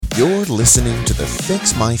You're listening to the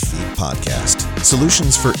Fix My Feet podcast.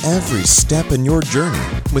 Solutions for every step in your journey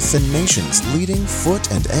with the nation's leading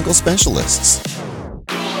foot and ankle specialists.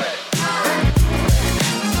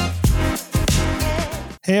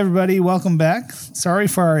 Hey everybody, welcome back. Sorry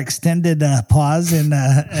for our extended pause in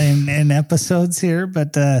episodes here,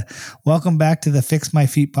 but welcome back to the Fix My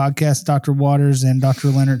Feet podcast. Dr. Waters and Dr.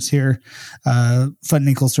 Leonard's here, foot and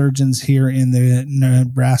ankle surgeons here in the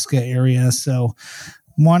Nebraska area. So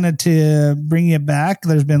wanted to bring you back.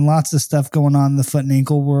 There's been lots of stuff going on in the foot and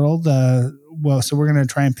ankle world. So we're going to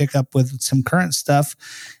try and pick up with some current stuff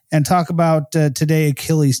and talk about today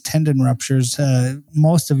Achilles tendon ruptures.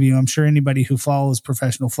 Most of you, I'm sure anybody who follows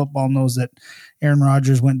professional football knows that Aaron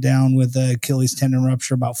Rodgers went down with the Achilles tendon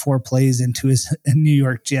rupture about 4 plays into his New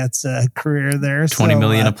York Jets career there. $20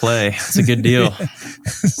 million a play. It's a good deal.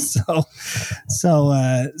 So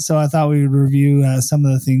I thought we would review some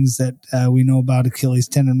of the things that we know about Achilles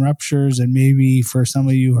tendon ruptures, and maybe for some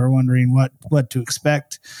of you who are wondering what to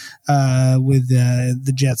expect with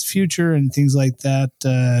the Jets' future and things like that.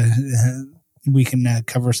 We can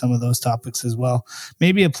cover some of those topics as well.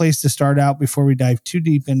 Maybe a place to start out before we dive too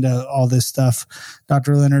deep into all this stuff,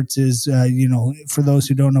 Dr. Leonard's is, for those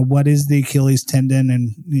who don't know, what is the Achilles tendon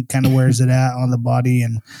and kind of where is it at on the body,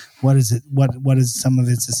 and what is it? What is some of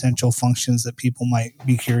its essential functions that people might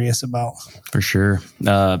be curious about? For sure.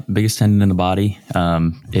 Biggest tendon in the body.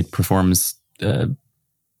 It performs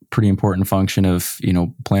pretty important function of,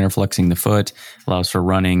 plantar flexing the foot, allows for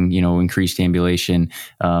running, increased ambulation.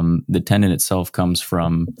 The tendon itself comes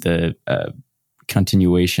from the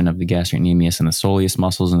continuation of the gastrocnemius and the soleus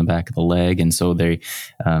muscles in the back of the leg. And so their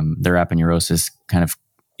aponeurosis kind of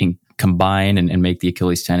combine and make the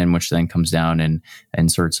Achilles tendon, which then comes down and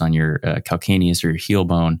inserts on your calcaneus or your heel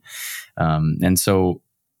bone. And so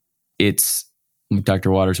it's, like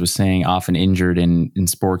Dr. Waters was saying, often injured in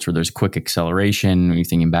sports where there's quick acceleration. When you're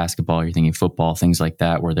thinking basketball, you're thinking football, things like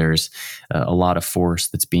that, where there's a lot of force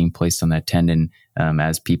that's being placed on that tendon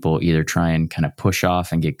as people either try and kind of push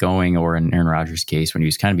off and get going, or in Aaron Rodgers' case, when he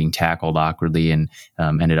was kind of being tackled awkwardly and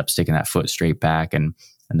ended up sticking that foot straight back. And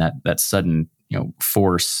that sudden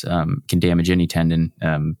force can damage any tendon,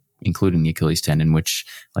 including the Achilles tendon, which,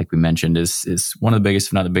 like we mentioned, is one of the biggest,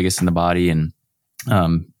 if not the biggest, in the body, and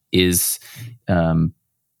is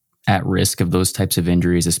at risk of those types of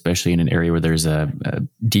injuries, especially in an area where there's a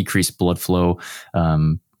decreased blood flow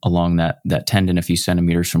along that tendon a few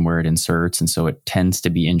centimeters from where it inserts. And so it tends to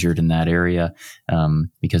be injured in that area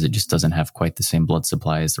because it just doesn't have quite the same blood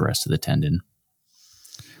supply as the rest of the tendon.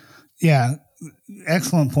 Yeah.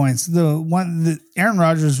 Excellent points. The Aaron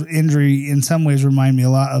Rodgers injury in some ways remind me a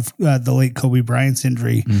lot of the late Kobe Bryant's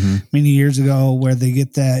injury many years ago, where they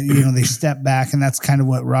get that, they step back, and that's kind of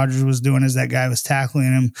what Rodgers was doing as that guy was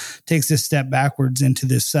tackling him, takes this step backwards into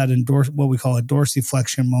this sudden what we call a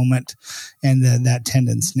dorsiflexion moment, and that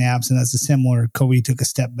tendon snaps. And that's a similar, Kobe took a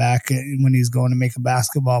step back when he's going to make a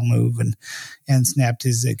basketball move and snapped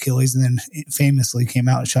his Achilles, and then famously came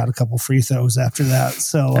out and shot a couple free throws after that.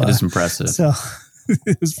 So that is impressive. So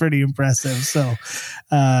it was pretty impressive. So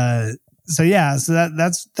that's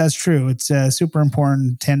true. It's a super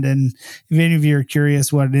important tendon. If any of you are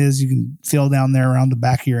curious what it is, you can feel down there around the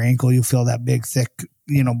back of your ankle. You'll feel that big, thick,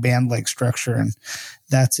 band-like structure, and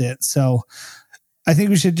that's it. So I think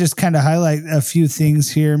we should just kind of highlight a few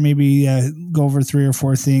things here, maybe go over 3 or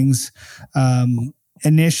 4 things.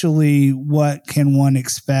 Initially, what can one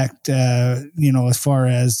expect, as far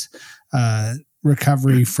as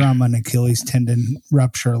recovery from an Achilles tendon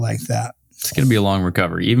rupture like that? It's going to be a long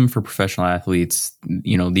recovery, even for professional athletes.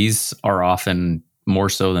 These are often more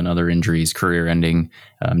so than other injuries, career ending,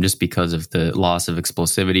 just because of the loss of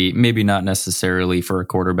explosivity. Maybe not necessarily for a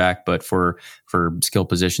quarterback, but for skill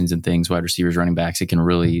positions and things, wide receivers, running backs, it can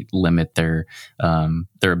really limit their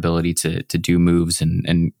ability to do moves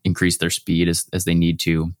and increase their speed as they need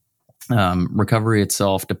to. Recovery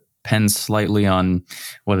itself depends slightly on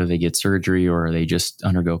whether they get surgery or they just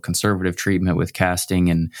undergo conservative treatment with casting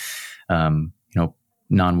and,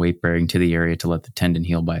 non-weight bearing to the area to let the tendon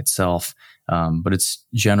heal by itself. But it's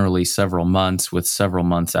generally several months, with several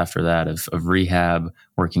months after that of rehab,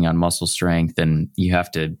 working on muscle strength. And you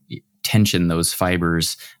have to tension those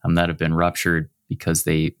fibers that have been ruptured, because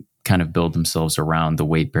they kind of build themselves around the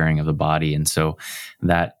weight bearing of the body. And so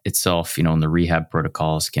that itself, in the rehab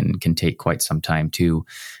protocols can take quite some time too.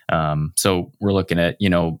 So we're looking at,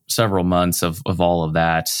 several months of all of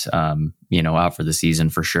that, out for the season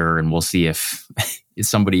for sure. And we'll see if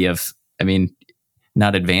somebody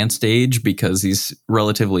not advanced age because he's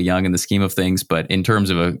relatively young in the scheme of things, but in terms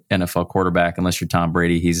of an NFL quarterback, unless you're Tom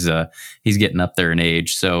Brady, he's getting up there in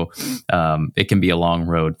age. So it can be a long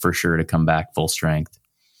road for sure to come back full strength.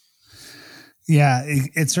 Yeah,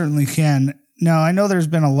 it certainly can. Now, I know there's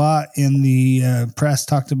been a lot in the press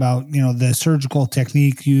talked about, the surgical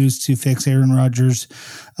technique used to fix Aaron Rodgers'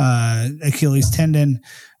 Achilles tendon,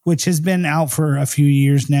 which has been out for a few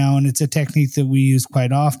years now. And it's a technique that we use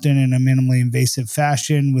quite often in a minimally invasive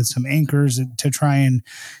fashion with some anchors to try and,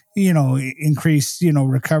 increase,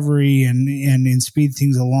 recovery and speed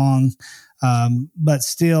things along. But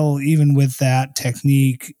still, even with that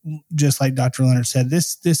technique, just like Dr. Leonard said,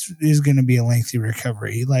 this is going to be a lengthy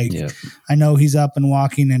recovery. I know he's up and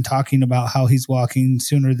walking and talking about how he's walking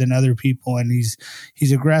sooner than other people, and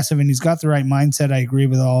he's aggressive and he's got the right mindset. I agree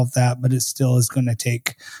with all of that, but it still is going to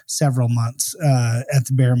take several months at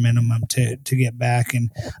the bare minimum to get back.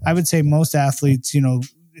 And I would say most athletes,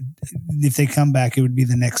 if they come back, it would be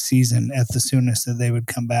the next season at the soonest that they would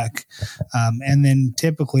come back. And then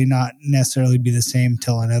typically not necessarily be the same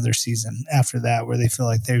till another season after that, where they feel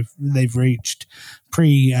like they've reached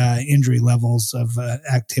pre-injury levels of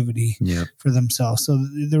activity for themselves. So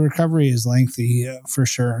the recovery is lengthy for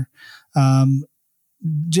sure.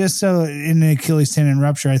 Just so in the Achilles tendon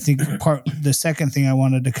rupture, I think the second thing I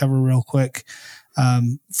wanted to cover real quick,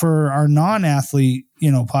 for our non-athlete,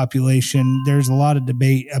 population, there's a lot of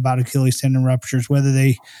debate about Achilles tendon ruptures, whether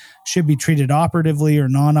they should be treated operatively or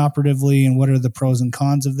non-operatively, and what are the pros and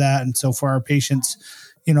cons of that. And so for our patients,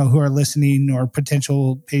 who are listening, or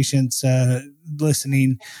potential patients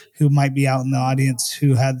listening who might be out in the audience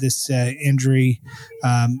who had this injury,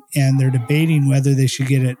 and they're debating whether they should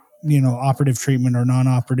get it, operative treatment or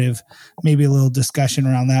non-operative, maybe a little discussion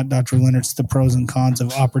around that, Dr. Leonard's, the pros and cons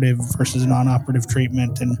of operative versus non-operative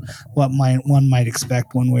treatment and what one might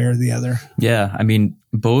expect one way or the other. Yeah. I mean,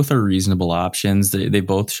 both are reasonable options. They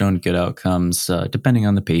both shown good outcomes, depending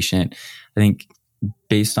on the patient. I think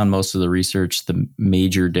based on most of the research, the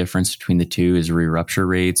major difference between the two is re-rupture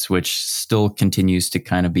rates, which still continues to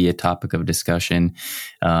kind of be a topic of discussion.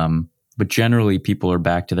 But generally, people are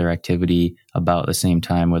back to their activity about the same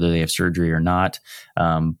time, whether they have surgery or not.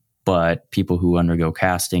 But people who undergo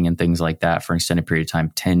casting and things like that for an extended period of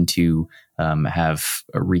time tend to have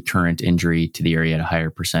a recurrent injury to the area at a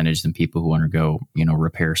higher percentage than people who undergo,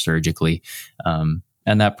 repair surgically.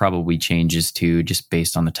 And that probably changes too, just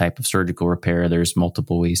based on the type of surgical repair. There's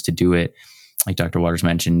multiple ways to do it. Like Dr. Waters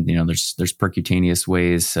mentioned, there's percutaneous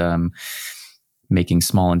ways, making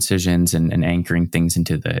small incisions and anchoring things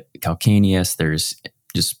into the calcaneus. There's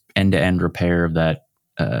just end-to-end repair of that,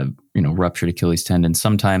 ruptured Achilles tendon.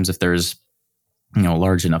 Sometimes if there's, a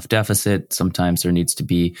large enough deficit, sometimes there needs to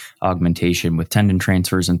be augmentation with tendon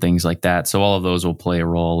transfers and things like that. So all of those will play a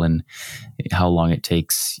role in how long it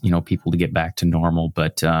takes, people to get back to normal.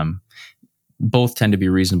 But both tend to be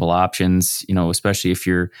reasonable options, especially if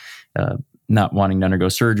you're not wanting to undergo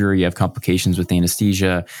surgery, you have complications with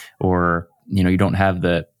anesthesia, or you don't have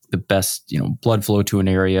the best, blood flow to an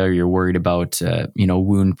area, or you're worried about,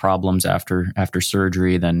 wound problems after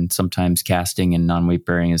surgery, then sometimes casting and non-weight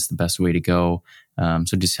bearing is the best way to go.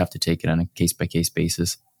 So just have to take it on a case-by-case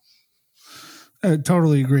basis. I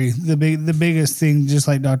totally agree. The biggest thing, just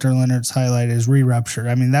like Dr. Leonard's highlighted, is re-rupture.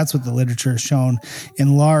 I mean, that's what the literature has shown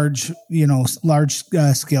in large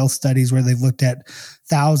scale studies where they've looked at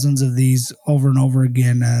thousands of these over and over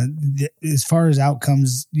again. As far as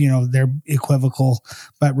outcomes, they're equivocal,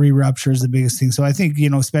 but re-rupture is the biggest thing. So I think,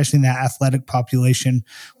 especially in that athletic population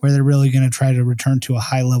where they're really going to try to return to a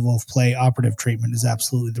high level of play, operative treatment is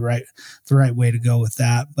absolutely the right way to go with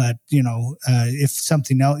that. But, if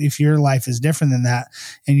something else, if your life is different than that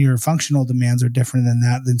and your functional demands are different than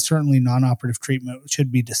that, then certainly non-operative treatment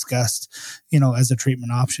should be discussed, as a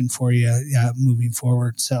treatment option for you moving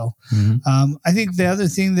forward. So I think the other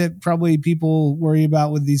thing that probably people worry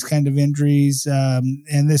about with these kind of injuries,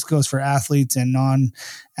 and this goes for athletes and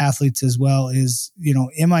non-athletes as well, is,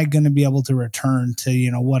 am I going to be able to return to,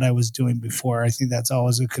 what I was doing before? I think that's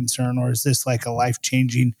always a concern. Or is this like a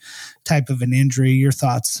life-changing type of an injury? Your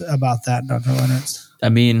thoughts about that, Dr. Leonard? I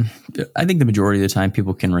mean, I think the majority of the time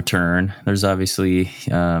people can return. There's obviously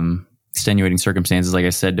extenuating circumstances, like I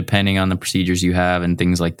said, depending on the procedures you have and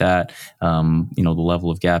things like that, the level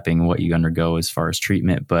of gapping, what you undergo as far as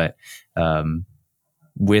treatment. But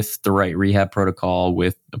with the right rehab protocol,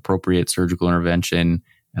 with appropriate surgical intervention,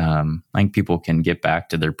 I think people can get back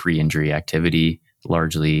to their pre-injury activity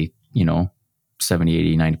largely, 70,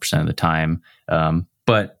 80, 90% of the time.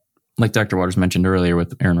 But like Dr. Waters mentioned earlier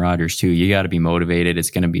with Aaron Rodgers too, you got to be motivated. It's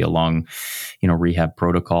going to be a long, rehab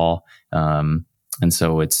protocol. And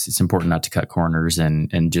so it's important not to cut corners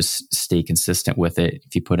and just stay consistent with it.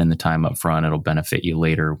 If you put in the time up front, it'll benefit you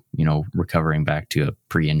later, recovering back to a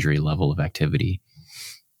pre-injury level of activity.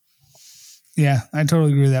 Yeah, I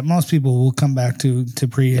totally agree with that. Most people will come back to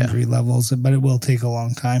pre-injury levels, but it will take a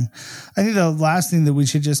long time. I think the last thing that we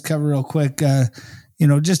should just cover real quick,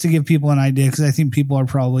 just to give people an idea, because I think people are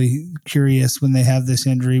probably curious when they have this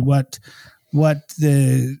injury, what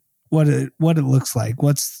it looks like.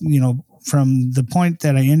 What's, from the point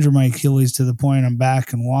that I injure my Achilles to the point I'm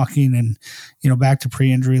back and walking and, back to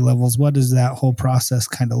pre-injury levels, what does that whole process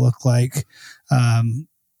kind of look like?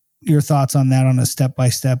 Your thoughts on that on a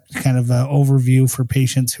step-by-step kind of overview for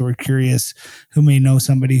patients who are curious, who may know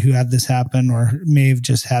somebody who had this happen or may have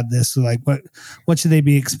just had this. So like what should they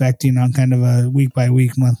be expecting on kind of a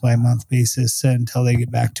week-by-week, month-by-month basis until they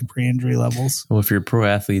get back to pre-injury levels? Well, if you're a pro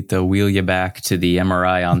athlete, they'll wheel you back to the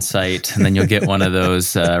MRI on site, and then you'll get one of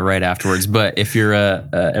those right afterwards. But if you're a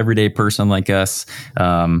everyday person like us,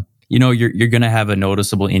 you're going to have a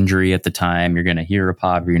noticeable injury at the time. You're going to hear a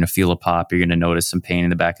pop. You're going to feel a pop. You're going to notice some pain in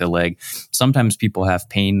the back of the leg. Sometimes people have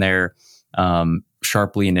pain there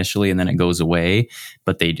sharply initially, and then it goes away,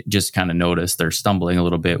 but they just kind of notice they're stumbling a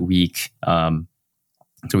little bit, weak.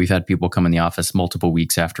 So we've had people come in the office multiple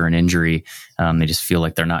weeks after an injury. They just feel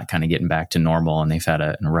like they're not kind of getting back to normal, and they've had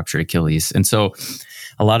a ruptured Achilles. And so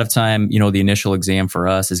a lot of time, the initial exam for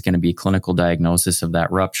us is going to be clinical diagnosis of that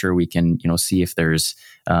rupture. We can, see if there's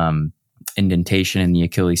indentation in the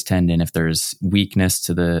Achilles tendon, if there's weakness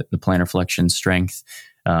to the plantar flexion strength,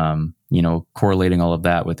 correlating all of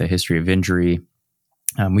that with a history of injury.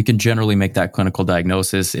 We can generally make that clinical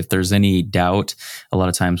diagnosis. If there's any doubt, a lot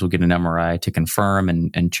of times we'll get an MRI to confirm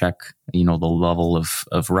and check, the level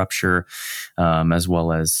of rupture, as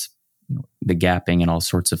well as the gapping and all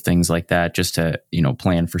sorts of things like that, just to,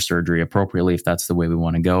 plan for surgery appropriately if that's the way we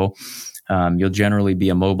want to go. You'll generally be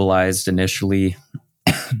immobilized initially,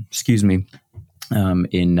 excuse me,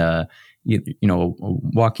 in a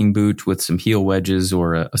walking boot with some heel wedges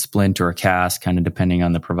or a splint or a cast, kind of depending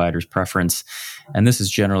on the provider's preference. And this is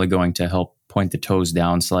generally going to help point the toes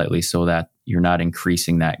down slightly so that you're not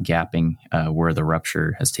increasing that gapping where the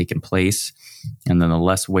rupture has taken place. And then the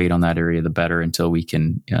less weight on that area, the better, until we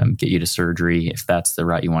can get you to surgery if that's the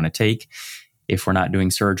route you want to take. If we're not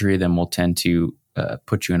doing surgery, then we'll tend to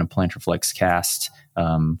put you in a plantar flex cast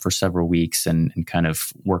for several weeks and kind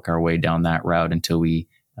of work our way down that route until we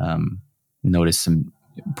notice some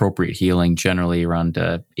appropriate healing, generally around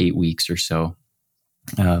 8 weeks or so.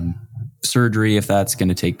 Surgery, if that's going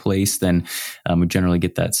to take place, then we generally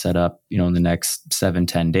get that set up, in the next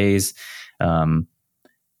 7-10 days.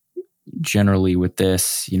 Generally with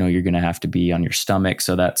this, you're going to have to be on your stomach.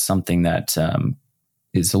 So that's something that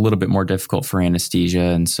is a little bit more difficult for anesthesia.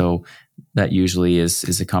 And so that usually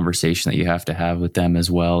is a conversation that you have to have with them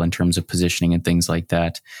as well in terms of positioning and things like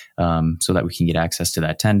that, so that we can get access to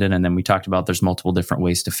that tendon. And then we talked about there's multiple different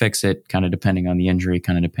ways to fix it, kind of depending on the injury,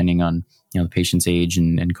 kind of depending on the patient's age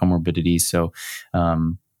and comorbidities. So,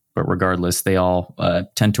 but regardless, they all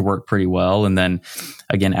tend to work pretty well. And then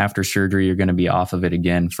again, after surgery, you're going to be off of it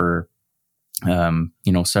again for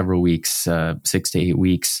several weeks, 6 to 8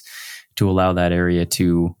 weeks, to allow that area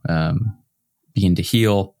to begin to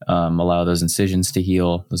heal, allow those incisions to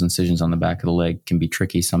heal. Those incisions on the back of the leg can be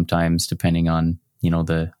tricky sometimes, depending on,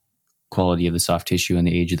 the quality of the soft tissue and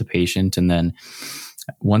the age of the patient. And then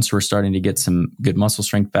once we're starting to get some good muscle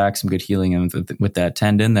strength back, some good healing with that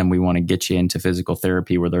tendon, then we want to get you into physical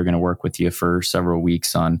therapy, where they're going to work with you for several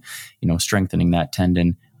weeks on, strengthening that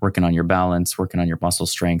tendon, working on your balance, working on your muscle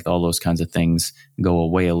strength. All those kinds of things go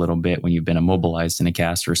away a little bit when you've been immobilized in a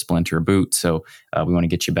cast or a splint or a boot. So we want to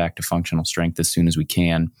get you back to functional strength as soon as we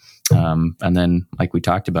can. And then, like we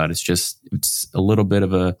talked about, it's a little bit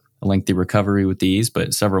of a lengthy recovery with these,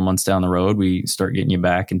 but several months down the road, we start getting you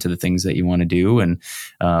back into the things that you want to do. And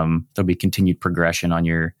there'll be continued progression on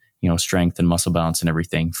your, strength and muscle balance and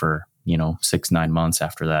everything for, 6-9 months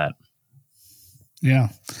after that. Yeah,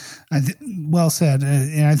 well said.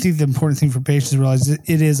 And I think the important thing for patients to realize is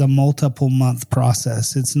it is a multiple month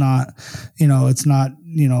process. It's not,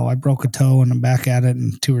 I broke a toe and I'm back at it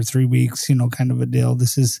in 2 or 3 weeks, kind of a deal.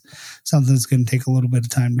 This is something that's going to take a little bit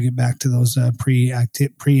of time to get back to those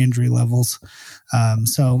pre-injury levels.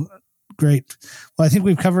 So great. Well, I think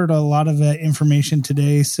we've covered a lot of information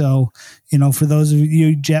today. So, for those of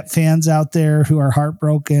you Jet fans out there who are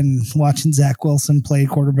heartbroken watching Zach Wilson play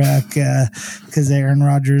quarterback because Aaron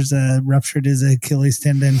Rodgers ruptured his Achilles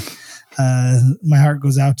tendon, my heart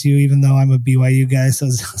goes out to you, even though I'm a BYU guy.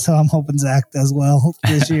 So I'm hoping Zach does well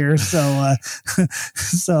this year.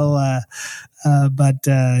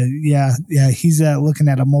 He's looking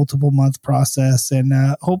at a multiple month process, and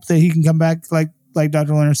hope that he can come back like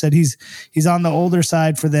Dr. Leonard said. He's on the older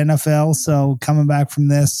side for the NFL, so coming back from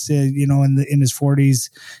this, in his 40s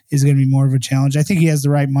is going to be more of a challenge. I think he has the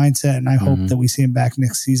right mindset, and I hope that we see him back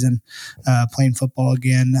next season playing football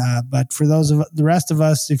again. But for the rest of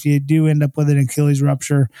us, if you do end up with an Achilles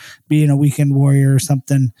rupture, being a weekend warrior or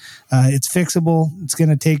something, it's fixable. It's going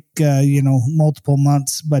to take multiple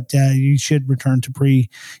months, but you should return to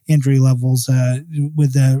pre-injury levels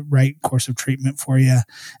with the right course of treatment for you.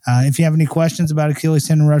 If you have any questions about Achilles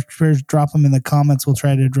tendon ruptures, drop them in the comments. We'll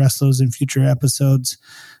try to address those in future episodes.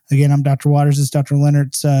 Again, I'm Dr. Waters. This is Dr.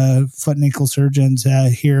 Leonard's foot and ankle surgeons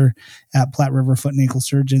here at Platte River Foot and Ankle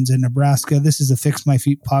Surgeons in Nebraska. This is a Fix My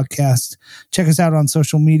Feet podcast. Check us out on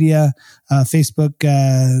social media, Facebook,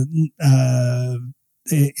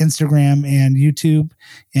 Instagram, and YouTube,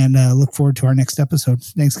 and look forward to our next episode.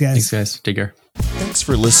 Thanks, guys. Thanks, guys. Take care. Thanks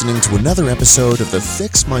for listening to another episode of the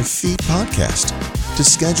Fix My Feet podcast. To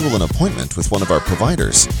schedule an appointment with one of our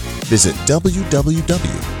providers, visit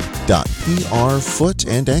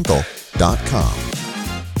www.prfootandAnkle.com.